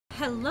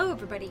Hello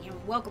everybody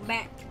and welcome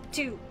back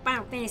to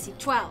Final Fantasy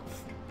 12.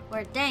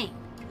 Where dang,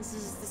 this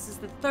is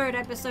the third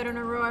episode in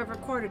a row I've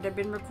recorded. I've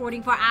been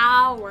recording for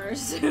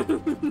hours.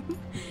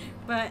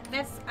 But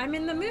I'm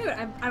in the mood.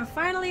 I'm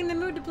finally in the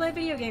mood to play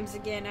video games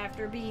again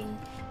after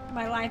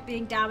my life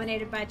being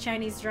dominated by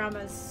Chinese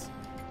dramas.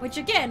 Which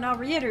again, I'll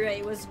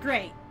reiterate, was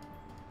great.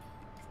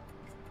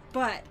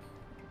 But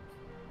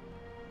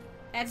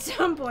at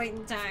some point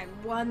in time,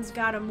 one's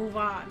gotta move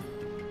on.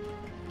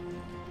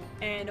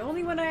 And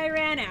only when I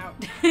ran out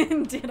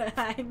did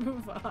I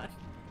move on.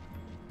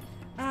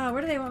 Where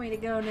do they want me to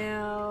go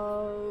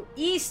now?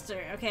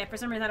 Easter. Okay, for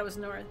some reason I thought it was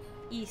north.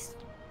 East.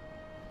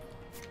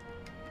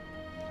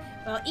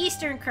 Well,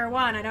 Eastern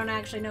Kerwan, I don't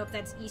actually know if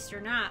that's east or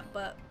not,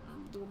 but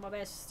I'm doing my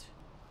best.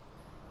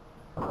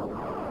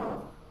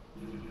 Oh,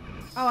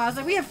 I was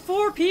like, we have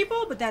 4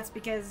 people? But that's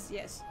because,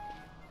 yes,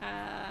 we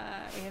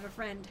have a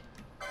friend.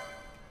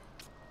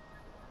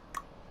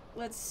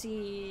 Let's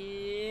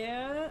see.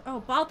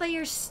 Oh,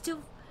 Balthair's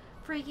still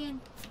freaking...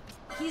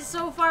 He's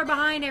so far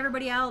behind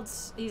everybody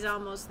else. He's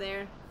almost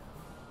there.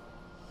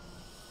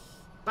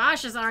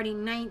 Bosch is already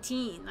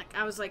 19. Like,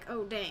 I was like,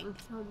 oh, dang.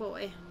 Oh,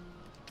 boy.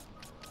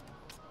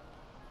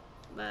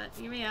 But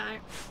here we are.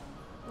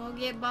 We'll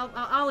get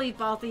I'll leave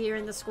Balthair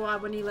in the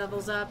squad when he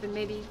levels up and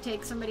maybe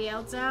take somebody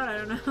else out. I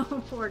don't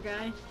know. Poor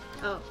guy.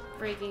 Oh,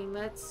 freaking.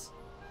 Let's...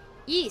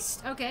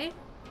 East. Okay.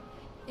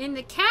 In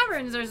the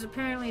caverns, there's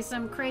apparently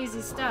some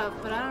crazy stuff,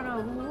 but I don't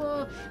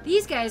know who...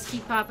 These guys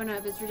keep popping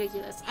up. It's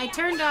ridiculous. I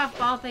turned off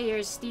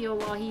Balthair's steel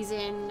while he's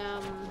in,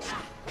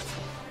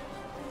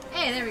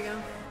 Hey, there we go.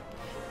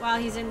 While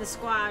he's in the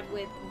squad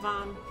with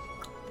Vaughn.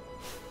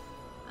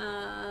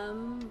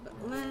 But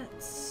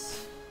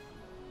let's...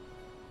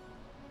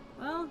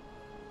 Well,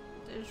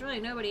 there's really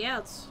nobody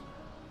else.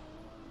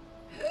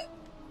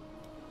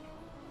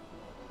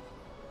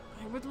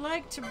 I would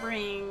like to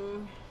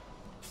bring...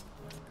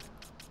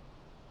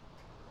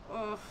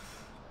 Oh.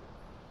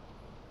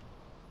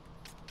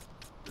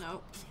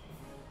 Nope.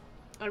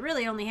 I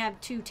really only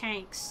have 2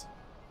 tanks.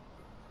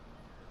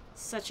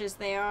 Such as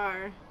they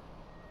are.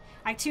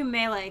 Like 2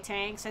 melee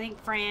tanks. I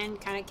think Fran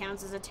kind of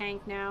counts as a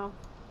tank now.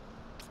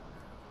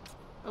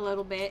 A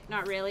little bit.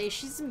 Not really.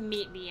 She's a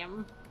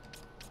medium.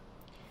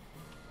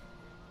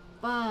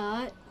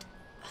 But...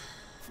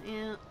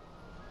 Yeah.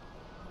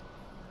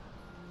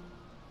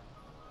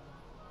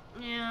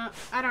 Yeah.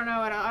 I don't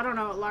know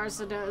what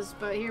Larsa does,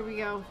 but here we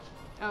go.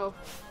 Oh,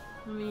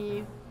 let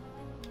me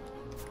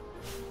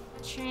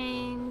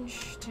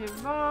change to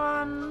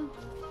Vaughn.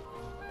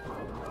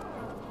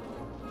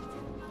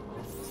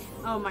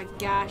 Oh my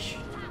gosh.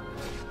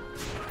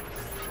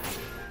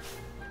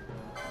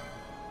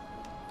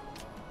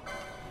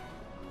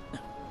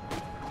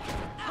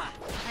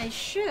 I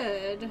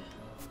should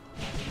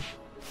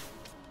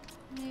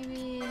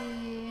maybe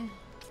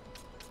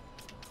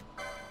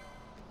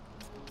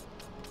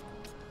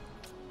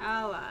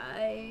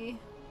ally.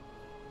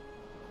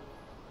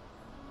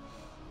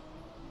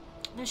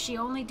 Does she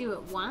only do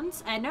it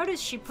once? I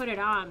noticed she put it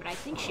on, but I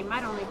think she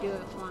might only do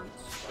it once.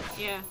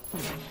 Yeah.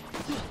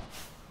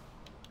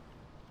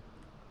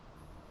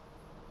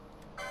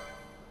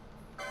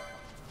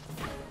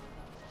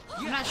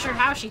 I'm not sure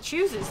how she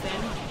chooses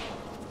then.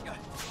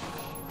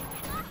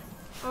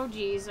 Oh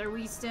geez, are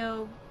we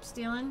still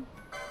stealing?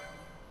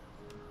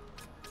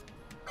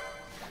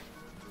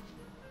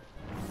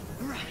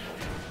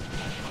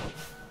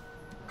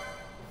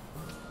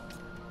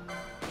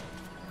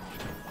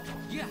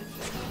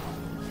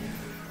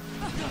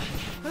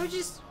 Who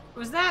just...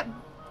 Was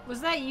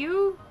that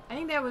you? I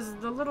think that was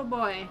the little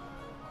boy.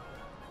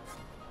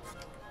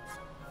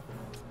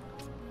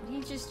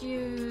 He just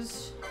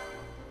used...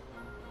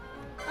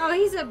 Oh,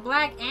 he's a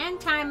black and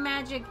time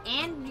magic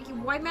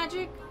and white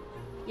magic?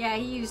 Yeah,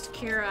 he used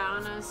Kira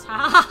on us. Ha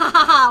ha ha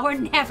ha! We're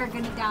never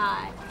gonna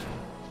die.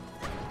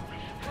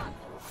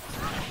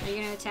 Are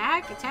you gonna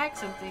attack? Attack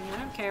something. I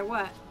don't care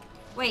what.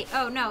 Wait,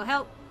 oh no,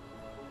 help.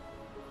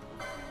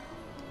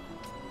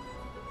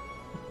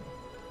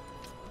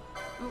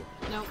 Oh,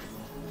 no.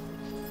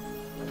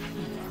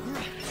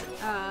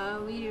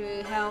 We need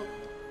to help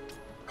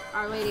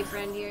our lady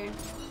friend here.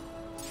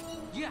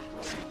 Yeah.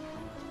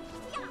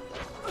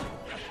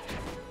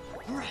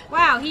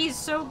 Wow, he's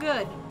so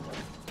good.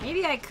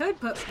 Maybe I could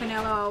put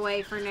Pinello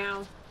away for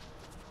now.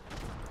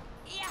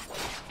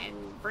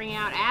 And bring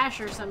out Ash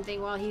or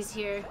something while he's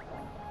here.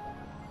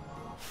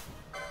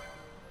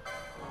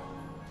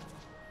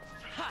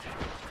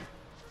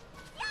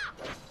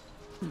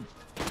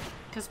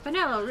 Because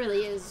Pinello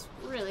really is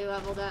really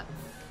leveled up.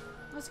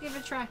 Let's give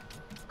it a try.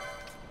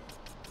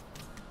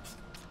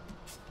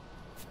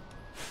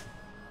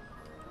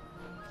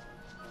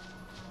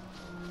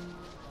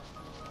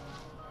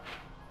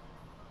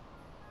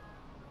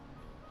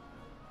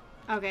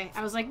 Okay,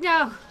 I was like,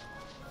 no!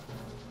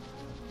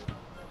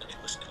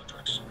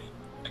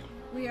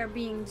 We are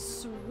being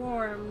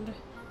swarmed.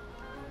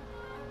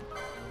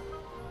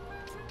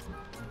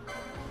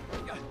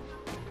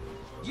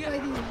 By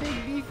these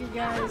big beefy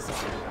guys.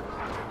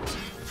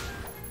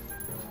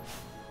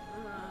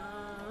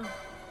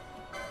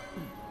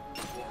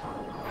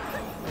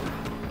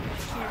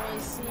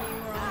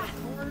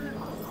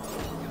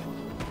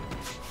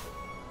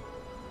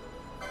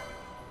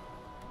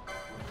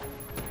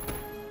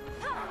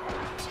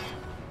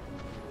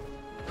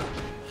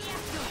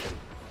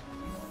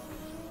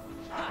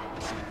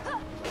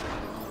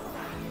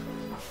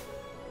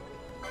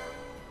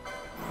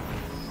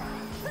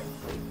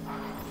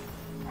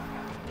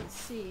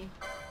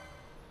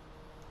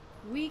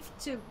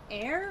 to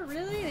air?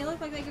 Really? They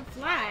look like they could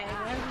fly.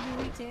 Why would they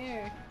be weak to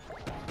air?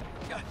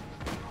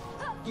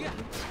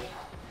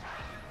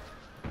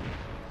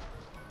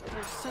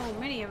 There's so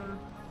many of them.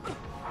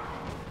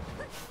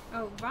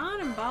 Oh,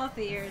 Vaughn and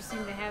Balthier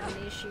seem to have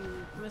an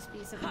issue. Must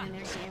be something in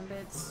their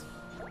gambits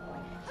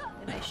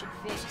that I should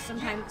fix.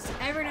 Sometimes,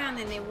 every now and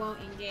then, they won't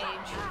engage.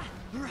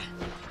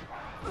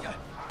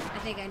 I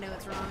think I know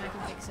it's wrong. I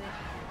can fix it.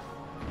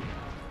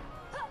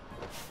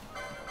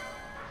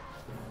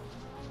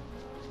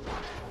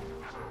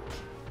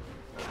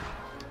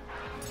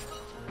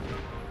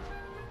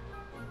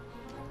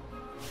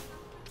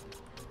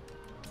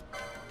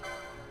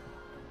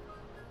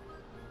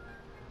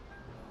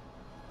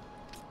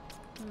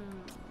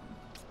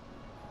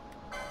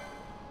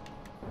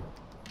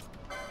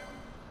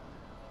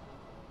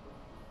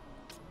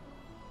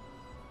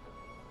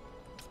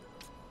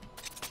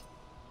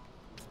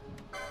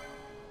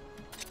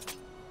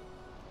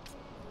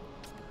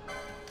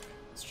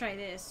 Try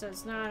this, so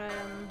it's not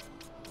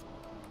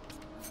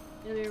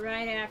it'll be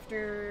right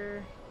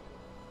after,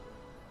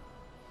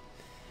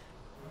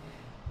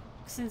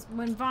 since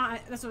when Vaughn,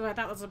 that's what I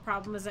thought was the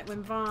problem, is that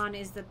when Vaughn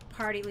is the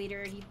party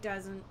leader, he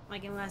doesn't,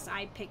 like, unless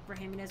I pick for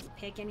him, he doesn't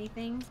pick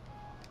anything,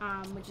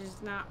 which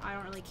is not, I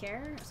don't really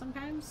care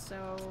sometimes,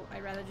 so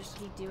I'd rather just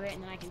he do it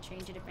and then I can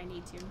change it if I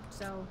need to.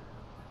 So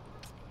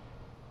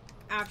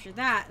after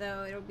that,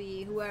 though, it'll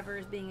be whoever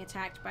is being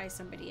attacked by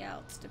somebody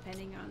else,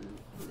 depending on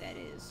who that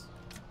is.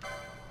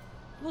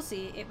 We'll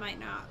see. It might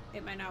not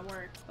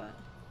work, but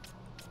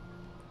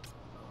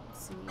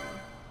let's see.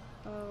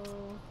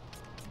 Oh,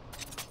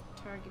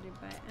 targeted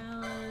by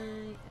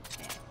ally,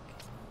 attack.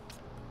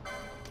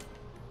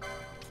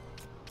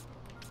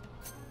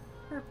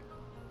 Perfect.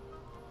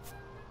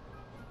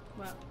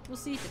 Well, we'll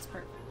see if it's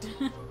perfect.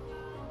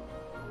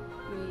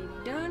 We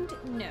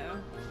don't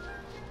know.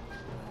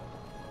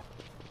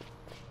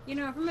 You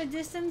know, from a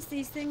distance,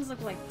 these things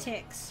look like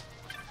ticks.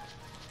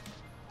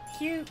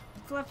 Cute,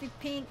 fluffy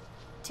pink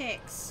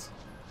ticks.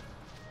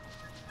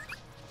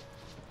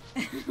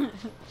 Which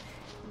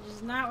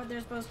is not what they're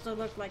supposed to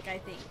look like, I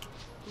think.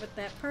 But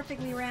that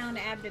perfectly round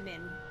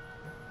abdomen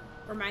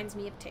reminds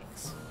me of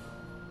ticks.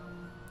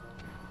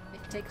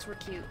 If ticks were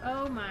cute.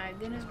 Oh my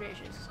goodness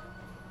gracious.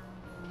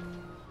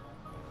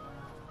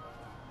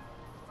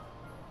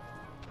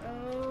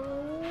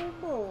 Oh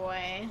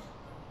boy.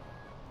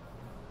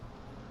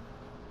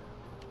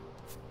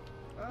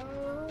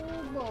 Oh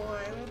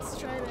boy. Let's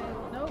try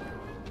that. Nope.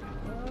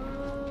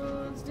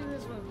 Let's do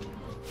this one.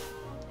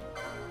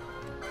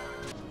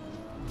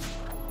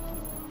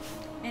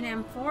 An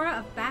amphora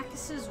of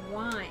Bacchus's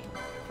wine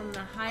from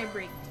the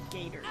hybrid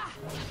gator.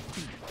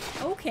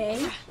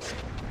 Okay.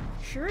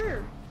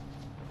 Sure.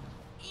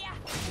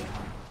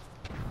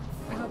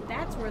 I hope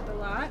that's worth a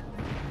lot.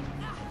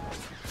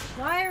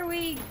 Why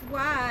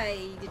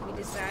did we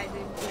decide to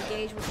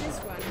engage with this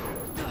one?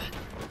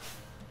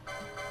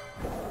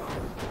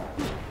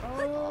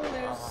 Oh,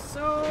 there's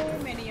so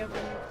many of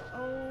them.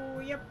 Oh,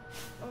 yep.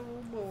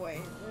 Oh boy,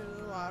 there's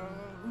a lot of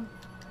them.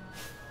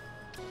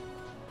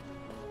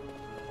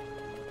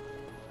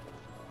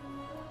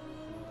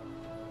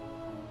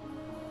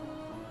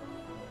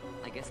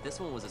 I guess this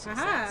one was a success.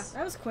 Aha,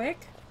 that was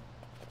quick.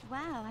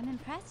 Wow, I'm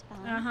impressed,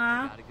 Vaughn.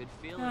 Got a good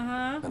feeling.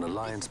 An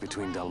alliance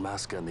between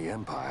Dalmasca and the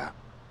Empire.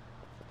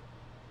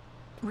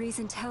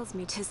 Reason tells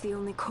me 'tis the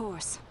only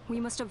course.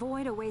 We must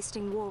avoid a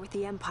wasting war with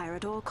the Empire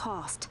at all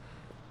cost.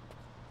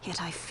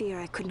 Yet I fear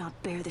I could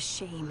not bear the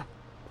shame,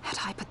 had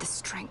I but the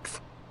strength.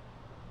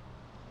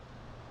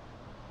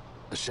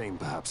 A shame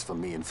perhaps for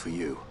me and for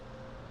you.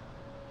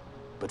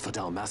 But for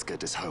Dalmasca,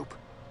 'tis hope.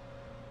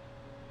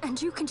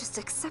 And you can just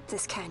accept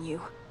this, can you?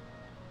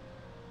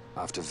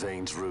 After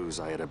Vane's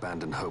ruse, I had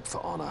abandoned hope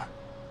for honor.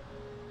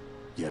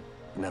 Yet,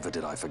 never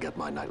did I forget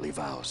my knightly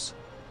vows.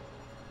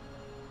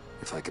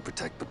 If I could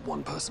protect but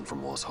one person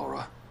from war's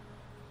horror,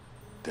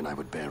 then I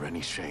would bear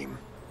any shame.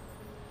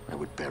 I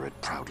would bear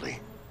it proudly.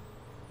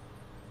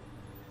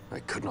 I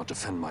could not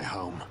defend my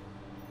home.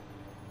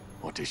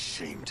 What is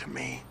shame to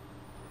me?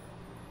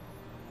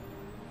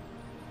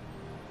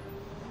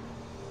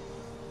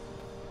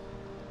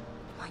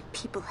 My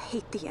people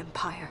hate the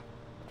Empire.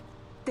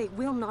 They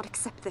will not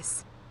accept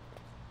this.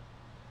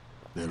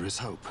 There is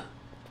hope.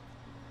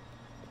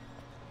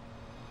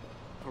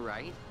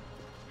 Right?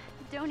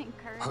 Don't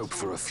encourage Hope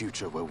for a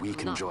future where we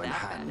can Not join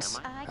that bad, hands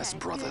am I? as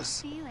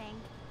brothers. Good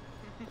feeling.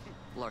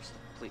 Larson,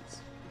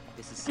 please.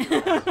 This is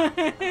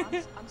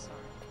serious. I'm sorry.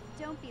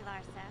 Don't be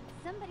Larsa.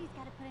 Somebody's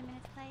got to put him in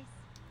his place.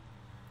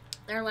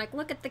 They're like,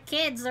 look at the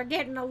kids, they're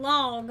getting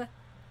along.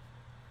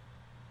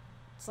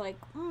 It's like,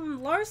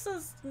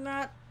 Larsa's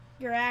not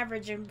your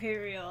average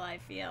Imperial, I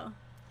feel.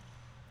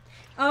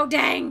 Oh,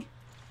 dang!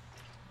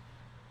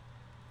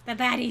 The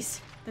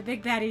baddies. The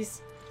big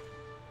baddies.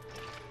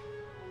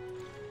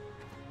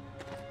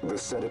 The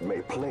Senate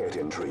may play at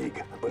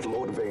intrigue, but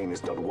Lord Vane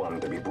is not one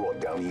to be brought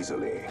down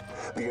easily.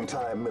 The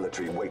entire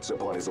military waits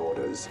upon his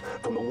orders,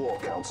 from the War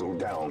Council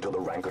down to the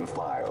rank and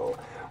file.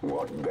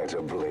 What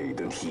better blade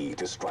than he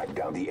to strike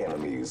down the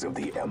enemies of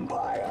the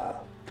Empire?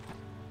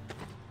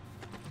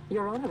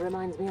 Your Honor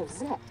reminds me of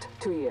Zet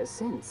 2 years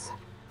since.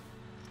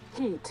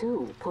 He,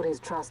 too, put his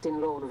trust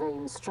in Lord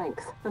Vane's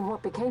strength, and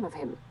what became of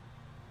him?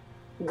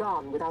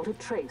 Gone without a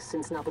trace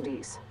since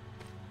Nabudis.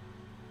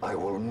 I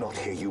will not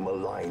hear you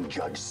malign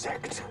Judge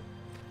Sect.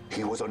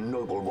 He was a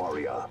noble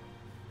warrior.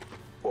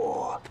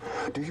 Or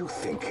do you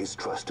think his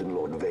trust in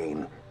Lord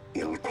Vane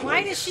ill-placed?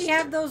 Why does she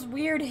have those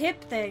weird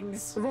hip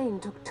things?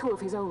 Vane took 2 of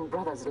his own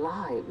brothers'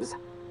 lives.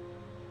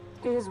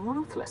 He is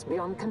ruthless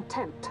beyond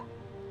contempt.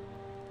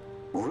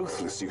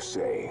 Ruthless, you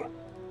say?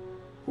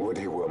 Would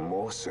he were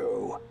more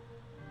so.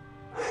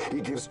 He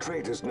gives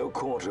traitors no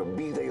quarter,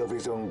 be they of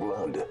his own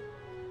blood.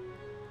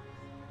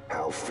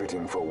 How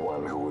fitting for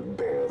one who would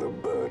bear the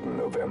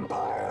burden of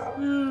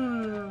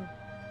empire.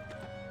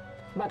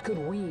 But could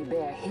we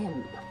bear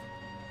him?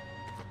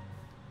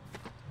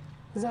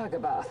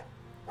 Zagabath,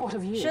 what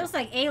of you? She looks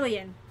like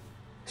Alien.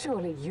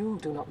 Surely you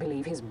do not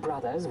believe his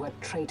brothers were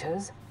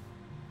traitors?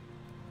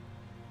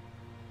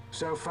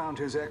 So found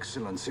His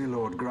Excellency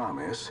Lord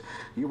Gramis,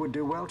 you would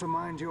do well to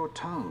mind your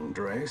tongue,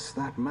 Drace.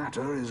 That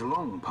matter is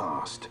long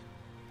past.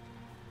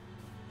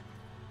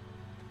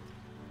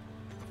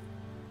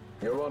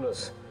 Your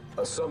Honors,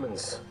 a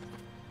summons.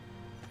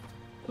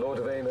 Lord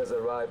Vane has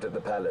arrived at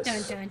the palace.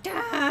 Dun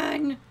dun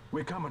dun!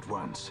 We come at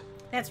once.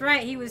 That's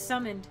right, he was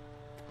summoned.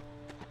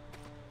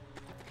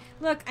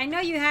 Look, I know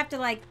you have to,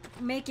 like,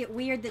 make it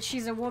weird that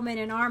she's a woman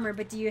in armor,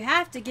 but do you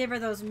have to give her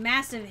those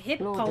massive hip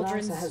Lord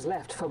cauldrons? Larsa has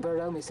left for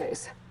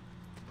Baromises.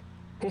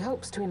 He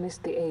hopes to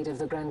enlist the aid of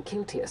the Grand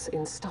Kiltius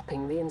in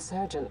stopping the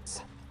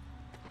insurgents.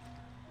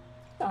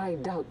 I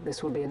doubt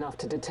this will be enough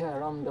to deter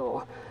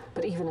Ondor,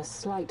 but even a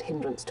slight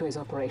hindrance to his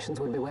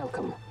operations would be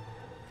welcome.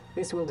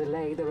 This will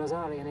delay the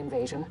Rosarian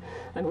invasion,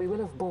 and we will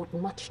have bought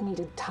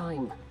much-needed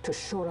time to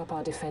shore up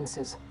our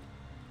defenses.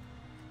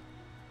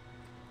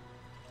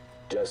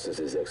 Just as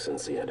His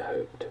Excellency had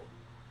hoped.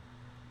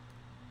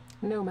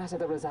 No matter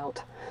the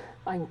result,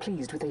 I'm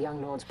pleased with the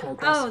young lord's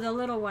progress. Oh, the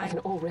little I can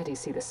one. already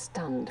see the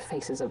stunned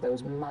faces of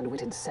those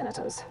mud-witted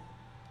senators.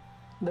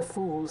 The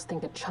fools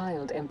think a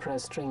child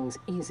emperor's strings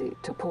easy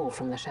to pull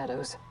from the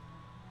shadows.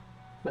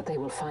 But they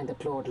will find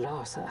that Lord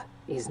Larsa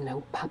is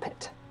no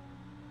puppet.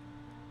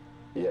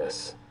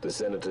 Yes, the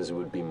senators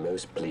would be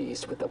most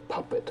pleased with a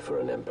puppet for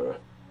an emperor.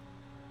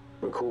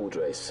 Recall,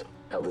 Drace,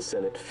 how the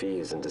Senate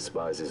fears and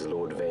despises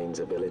Lord Vane's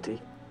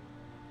ability.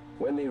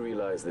 When they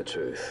realize the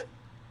truth,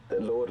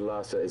 that Lord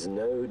Larsa is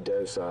no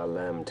docile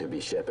lamb to be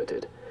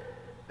shepherded,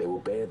 they will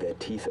bare their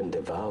teeth and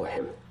devour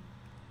him.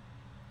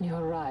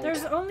 You're right.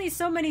 There's only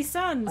so many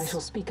sons. I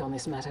shall speak on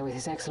this matter with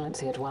His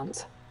Excellency at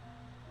once.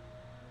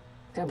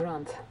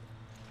 Gabranth,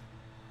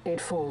 it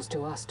falls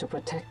to us to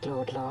protect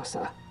Lord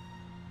Larsa.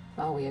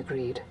 Are we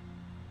agreed?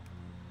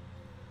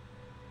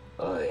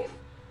 Aye.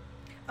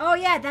 Oh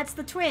yeah, that's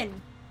the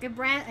twin.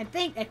 Gabranth, I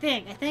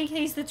think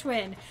he's the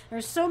twin.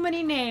 There's so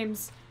many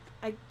names,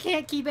 I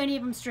can't keep any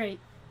of them straight.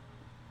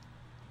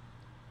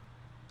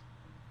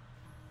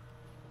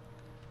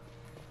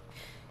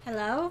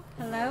 Hello?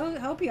 Hello?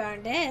 Hope you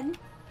aren't dead.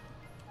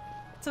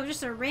 So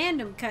just a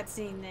random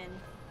cutscene then.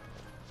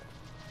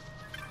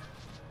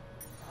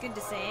 Good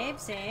to save,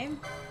 save.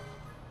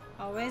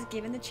 Always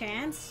given the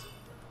chance.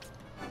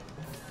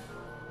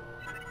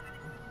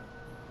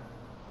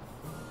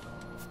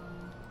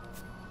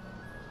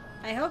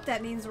 I hope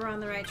that means we're on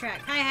the right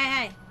track. Hi, hi,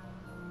 hi.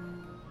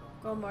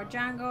 Go more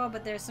jungle,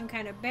 but there's some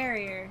kind of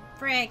barrier.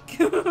 Frick.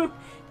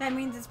 That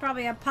means it's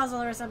probably a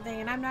puzzle or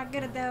something, and I'm not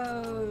good at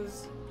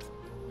those.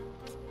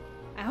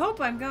 I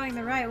hope I'm going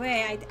the right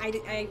way.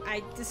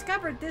 I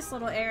discovered this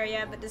little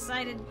area, but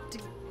decided to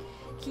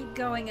keep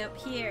going up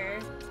here.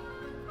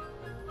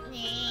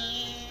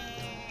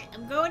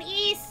 I'm going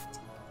east.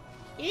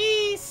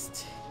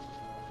 East.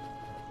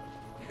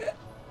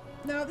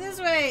 No, this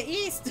way.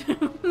 East.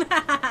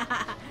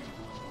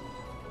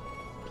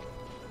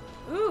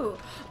 Ooh.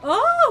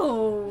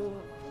 Oh.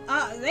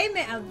 They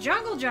made a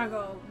jungle.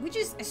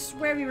 I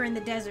swear we were in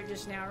the desert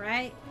just now,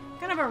 right?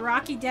 Kind of a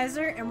rocky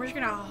desert, and we're just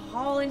gonna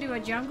haul into a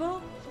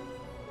jungle?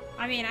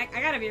 I mean, I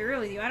gotta be real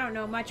with you. I don't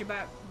know much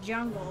about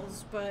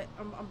jungles, but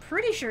I'm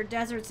pretty sure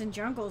deserts and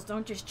jungles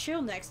don't just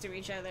chill next to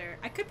each other.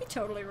 I could be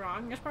totally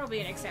wrong. There's probably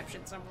an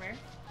exception somewhere.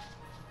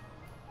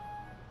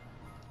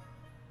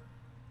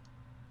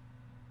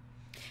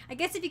 I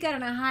guess if you got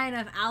on a high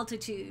enough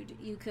altitude,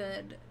 you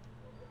could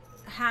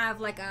have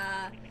like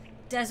a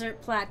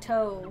desert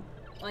plateau,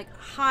 like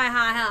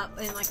high up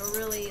in like a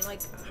really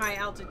like high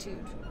altitude.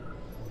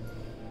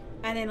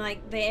 And then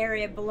like the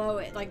area below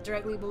it, like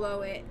directly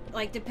below it,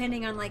 like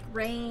depending on like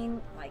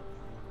rain, like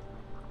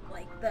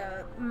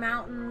the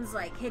mountains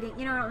like hitting,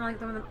 you know, like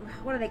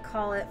what do they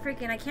call it?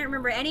 Freaking, I can't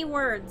remember any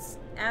words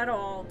at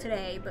all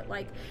today, but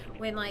like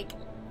when like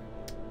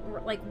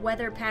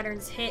weather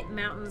patterns hit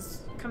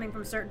mountains coming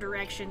from certain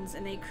directions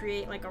and they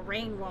create like a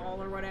rain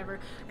wall or whatever,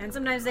 and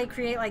sometimes they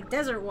create like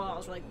desert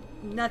walls where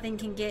like nothing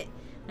can get,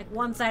 like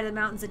one side of the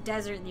mountain's a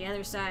desert and the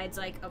other side's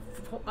like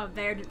a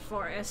verdant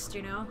forest,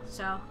 you know.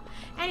 So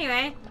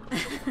anyway.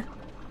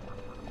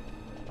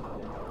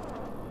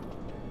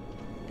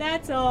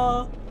 That's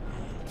all.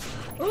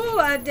 Ooh,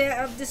 a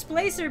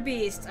displacer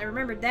beast. I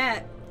remembered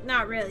that.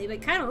 Not really, but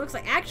it kind of looks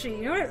like. Actually,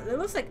 you know what? It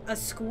looks like a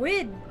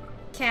squid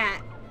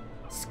cat.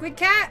 Squid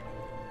cat?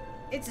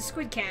 It's a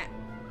squid cat.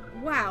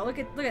 Wow, look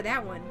at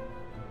that one.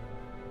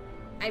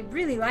 I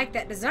really like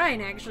that design.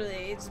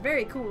 Actually, it's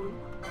very cool.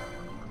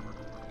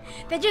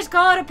 They just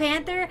call it a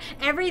panther.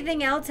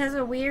 Everything else has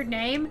a weird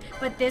name,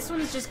 but this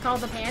one's just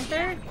called a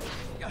panther.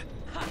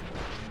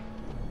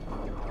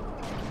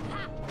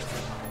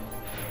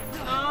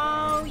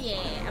 Oh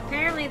yeah.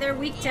 Apparently they're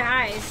weak to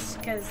ice,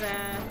 because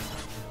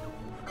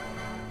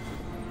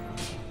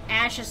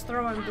Ash is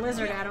throwing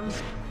Blizzard at them.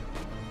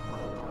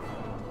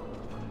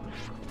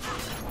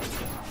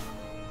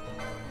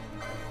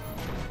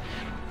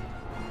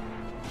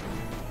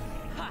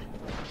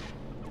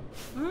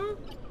 Hmm?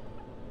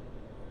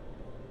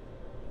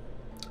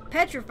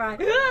 Petrify.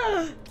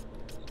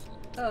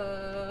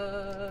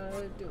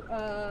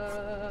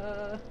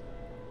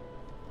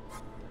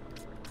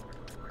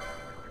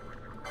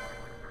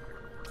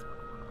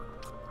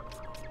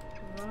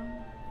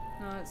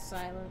 No, it's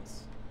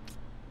silence.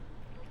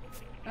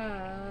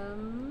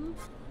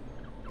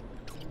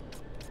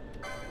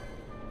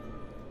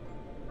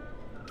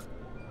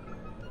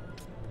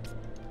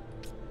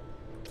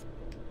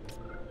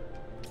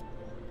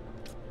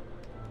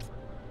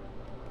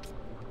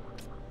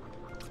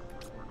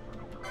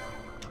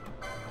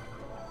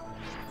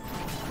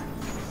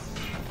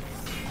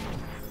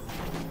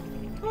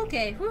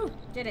 Okay, whew,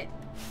 did it.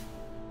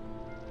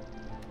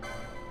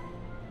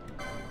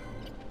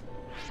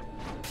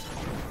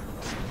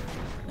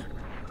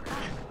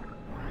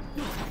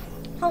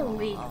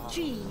 Holy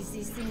jeez,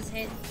 these things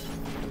hit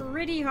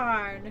pretty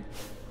hard.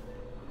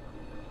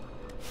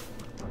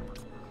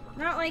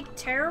 Not like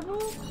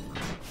terrible,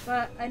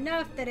 but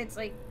enough that it's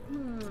like,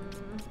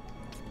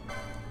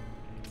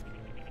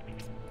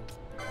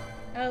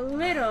 a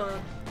little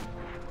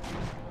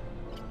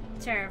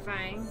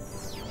terrifying.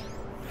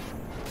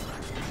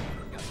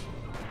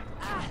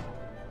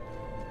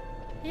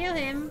 Heal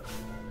him.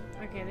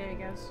 Okay, there he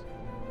goes.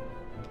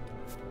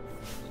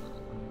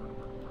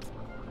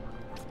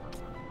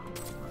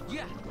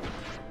 Yeah.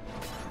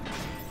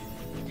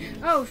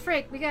 Oh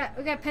frick, we got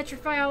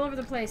petrify all over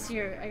the place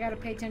here. I gotta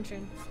pay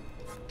attention.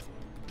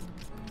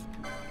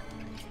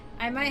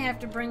 I might have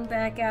to bring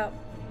back out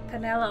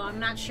Pinello. I'm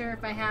not sure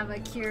if I have a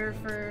cure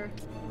for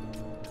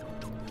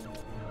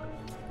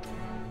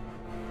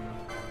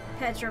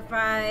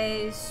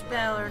petrify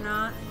spell or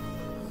not.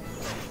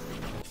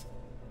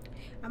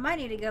 I might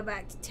need to go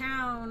back to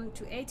town,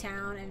 to a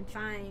town, and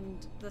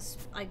find the,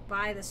 like,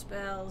 buy the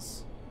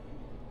spells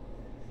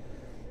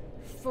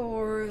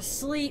for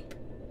sleep,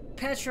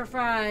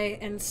 petrify,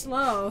 and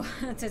slow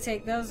to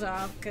take those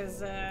off,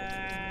 cause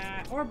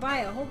or buy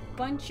a whole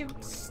bunch of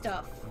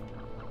stuff.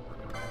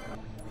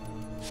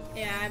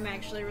 Yeah, I'm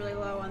actually really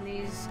low on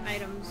these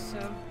items,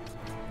 so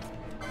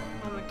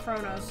on the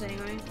Chronos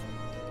anyway.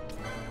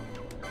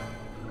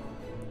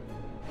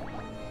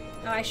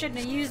 Oh, I shouldn't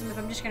have used them if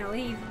I'm just gonna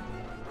leave.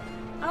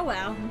 Oh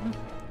well.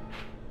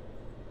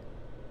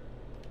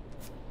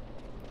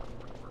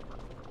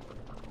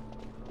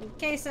 In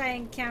case I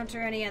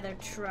encounter any other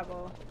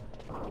trouble.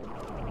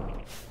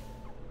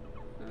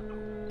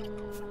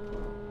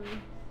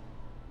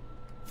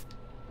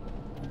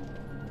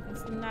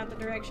 That's not the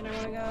direction I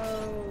want to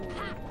go.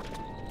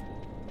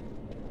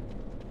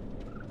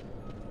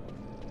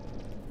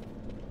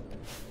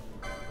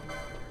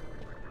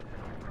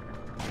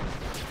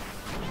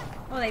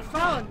 Oh, they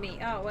followed me.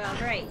 Oh, well,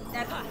 great.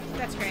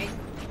 That's great.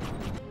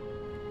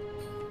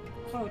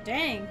 Oh,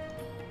 dang.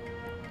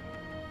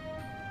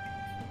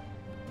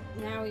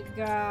 Now we've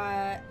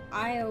got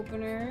eye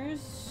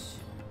openers.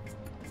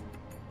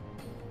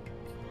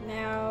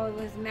 Now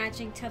with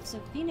matching tufts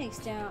of phoenix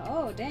down.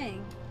 Oh,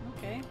 dang.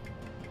 Okay.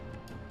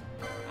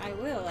 I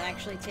will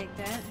actually take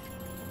that.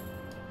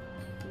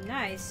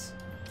 Nice.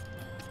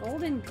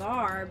 Golden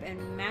garb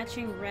and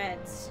matching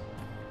reds.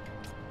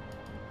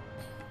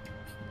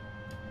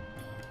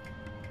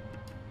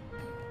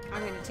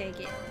 I'm gonna take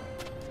it.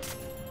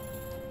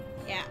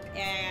 Yeah,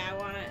 I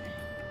want it.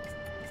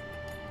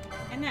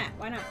 And that,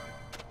 why not?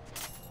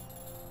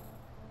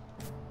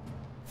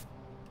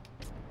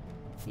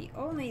 The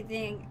only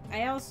thing,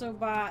 I also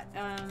bought,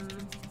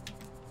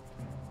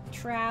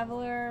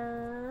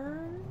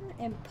 Traveler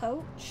and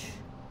Poach.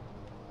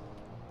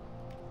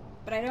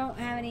 But I don't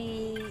have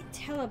any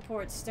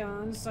teleport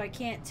stones, so I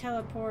can't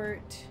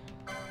teleport.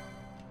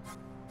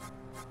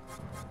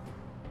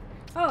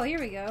 Oh, here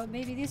we go.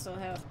 Maybe this will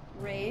help.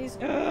 Raise.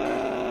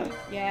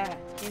 Yeah,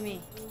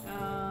 gimme.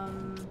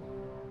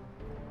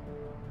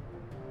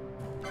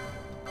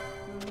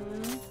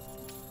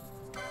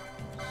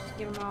 Just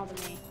give them all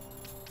to me.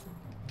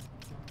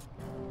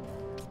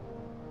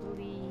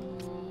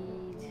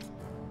 Bleed.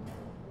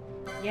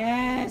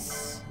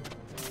 Yes!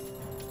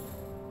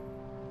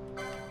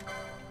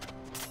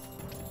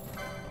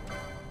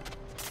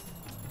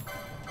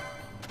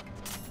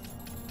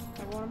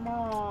 I want them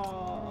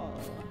all.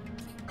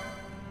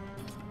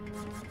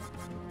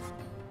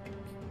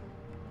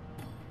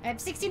 I have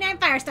 69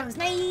 Firestones.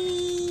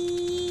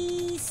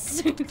 Nice!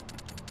 gambits.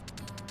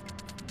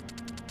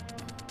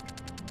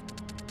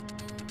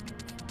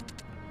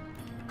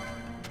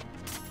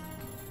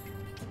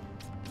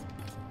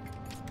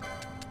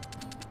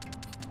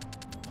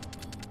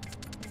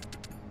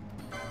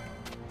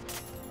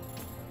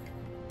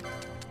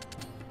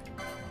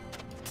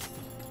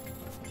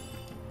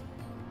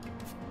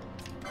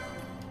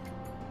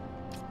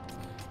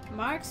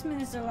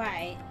 Marksman's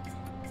Delight.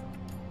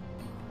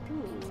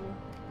 Ooh.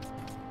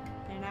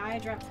 And I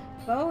drop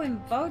Bow and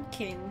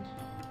Bodkin.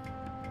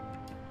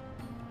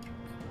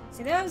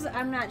 See, those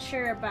I'm not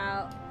sure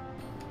about.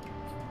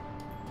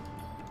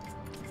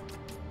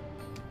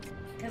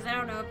 Because I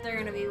don't know if they're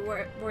going to be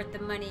worth the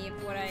money if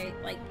what I,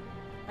 like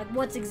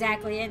what's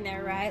exactly in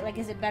there, right? Like,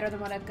 is it better than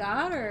what I've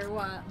got or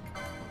what?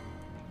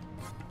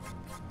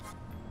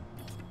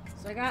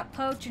 So I got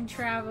Poach and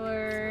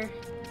Traveler.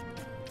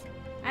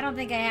 I don't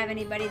think I have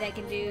anybody that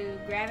can do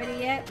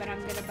gravity yet, but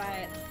I'm gonna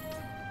buy it.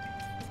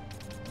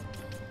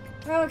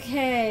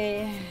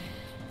 Okay.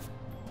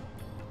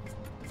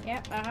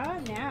 Yep,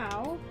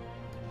 now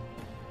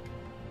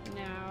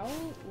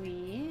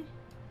we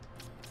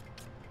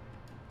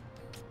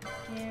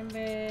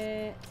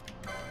Gambit,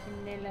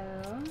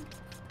 Canelo.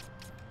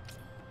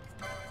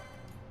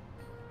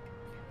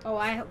 Oh,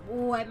 I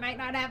might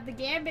not have the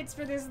gambits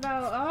for this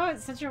though. Oh,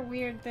 it's such a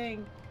weird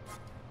thing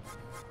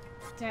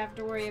to have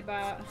to worry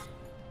about.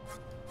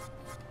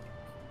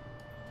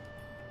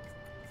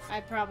 I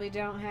probably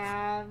don't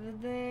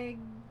have the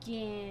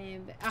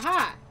gambit.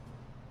 Aha!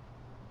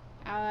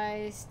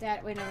 Ally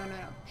stat. Wait, no.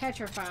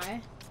 Petrify.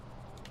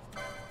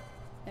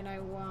 Then I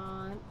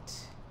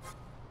want.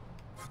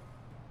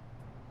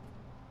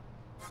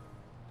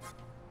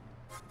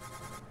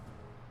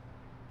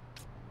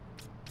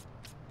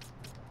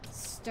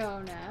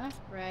 Stona,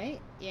 right?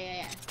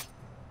 Yeah.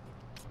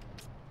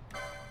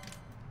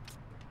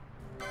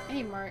 I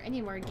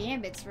need more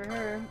gambits for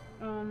her.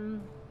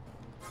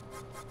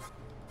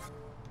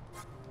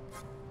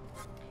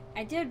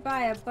 I did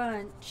buy a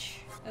bunch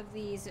of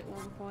these at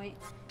one point.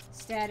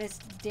 Status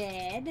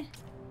dead.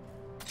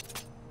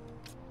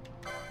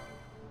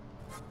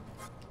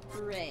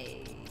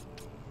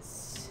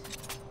 Raise.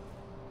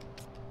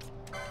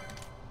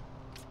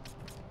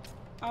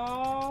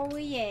 Oh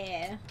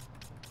yeah.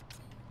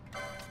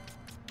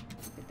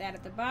 Put that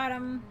at the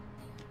bottom.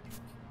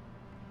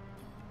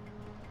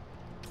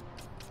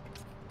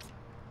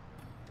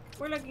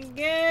 We're looking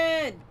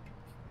good.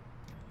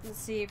 Let's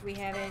see if we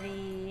have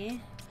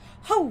any.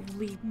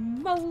 Holy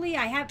moly,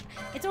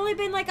 it's only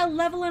been like a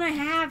level and a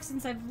half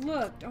since I've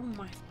looked. Oh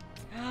my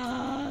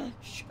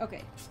gosh.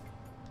 Okay.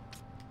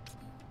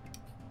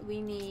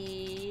 We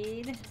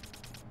need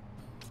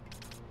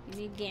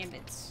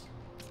gambits.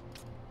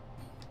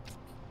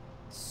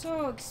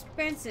 So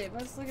expensive.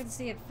 Let's look and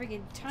see if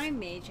freaking Time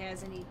Mage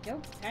has any.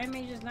 Nope, Time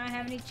Mage does not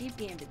have any cheap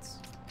gambits.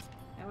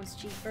 That one's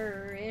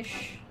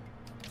cheaper-ish.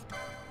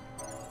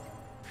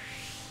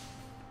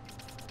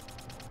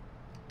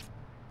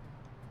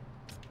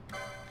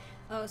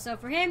 Oh, so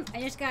for him, I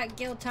just got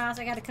Guild Toss.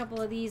 I got a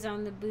couple of these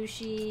on the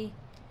Bushido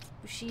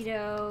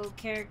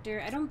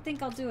character. I don't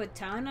think I'll do a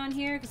ton on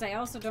here, because I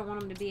also don't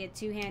want him to be a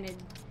two-handed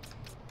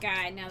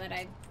guy now that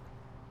I've...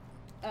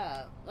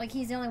 like,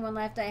 he's the only one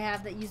left I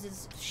have that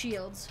uses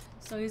shields.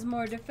 So he's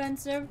more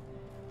defensive.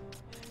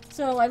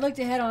 So I looked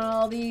ahead on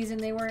all these, and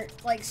they weren't,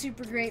 like,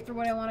 super great for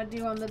what I want to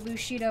do on the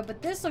Bushido.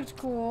 But this looked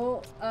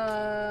cool.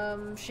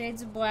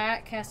 Shades of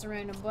Black, cast a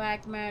random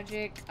black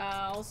magic.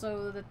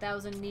 Also, the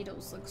 1,000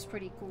 Needles looks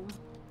pretty cool.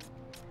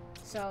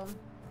 So,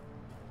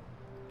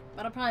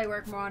 but I'll probably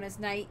work more on his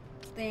night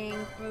thing.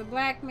 For the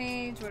Black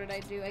Mage, what did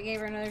I do? I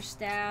gave her another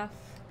staff.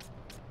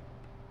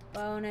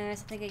 Bonus.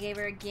 I think I gave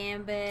her a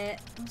gambit.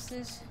 What's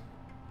this?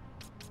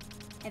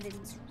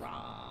 Evan's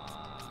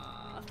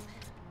Wrath.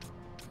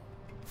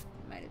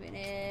 Might have been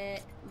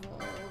it.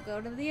 We'll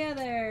go to the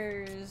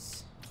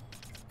others.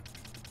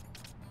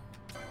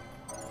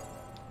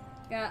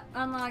 Got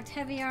unlocked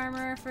heavy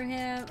armor for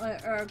him,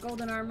 or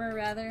golden armor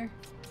rather,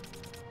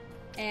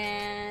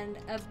 and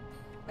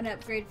an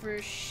upgrade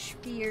for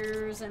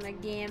spears and a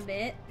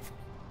gambit.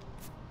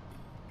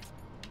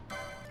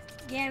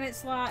 Gambit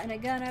slot and a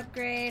gun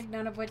upgrade,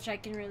 none of which I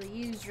can really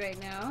use right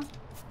now.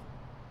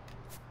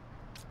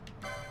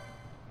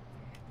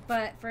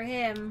 But for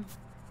him,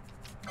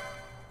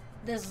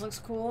 this looks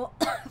cool.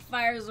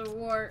 Fires of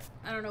War.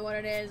 I don't know what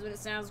it is, but it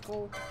sounds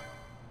cool.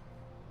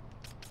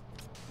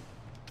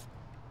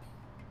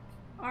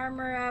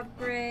 Armor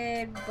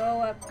upgrade,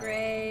 bow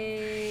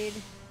upgrade,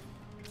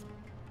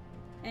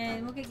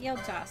 and we'll get Guild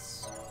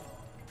Toss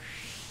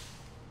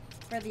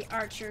for the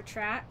Archer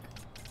track.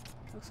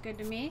 Looks good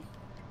to me.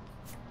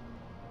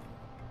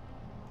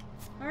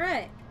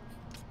 Alright.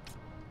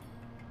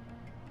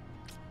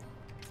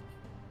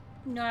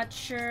 Not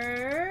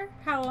sure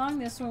how long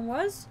this one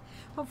was.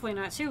 Hopefully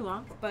not too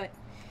long, but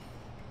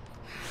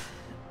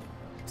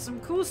some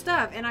cool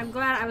stuff. And I'm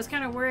glad. I was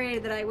kind of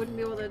worried that I wouldn't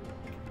be able to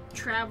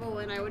travel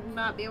and I would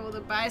not be able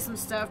to buy some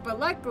stuff, but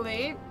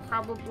luckily,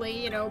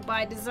 probably, you know,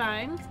 by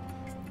design,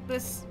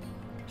 this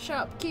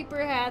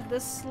shopkeeper had the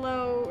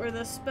slow, or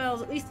the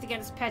spells, at least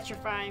against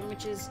petrifying,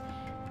 which is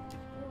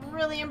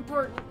really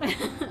important.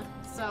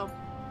 So,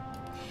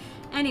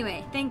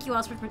 anyway, thank you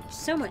all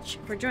so much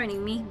for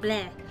joining me.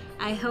 Blah.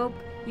 I hope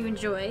you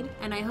enjoyed,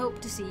 and I hope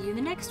to see you in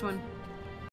the next one.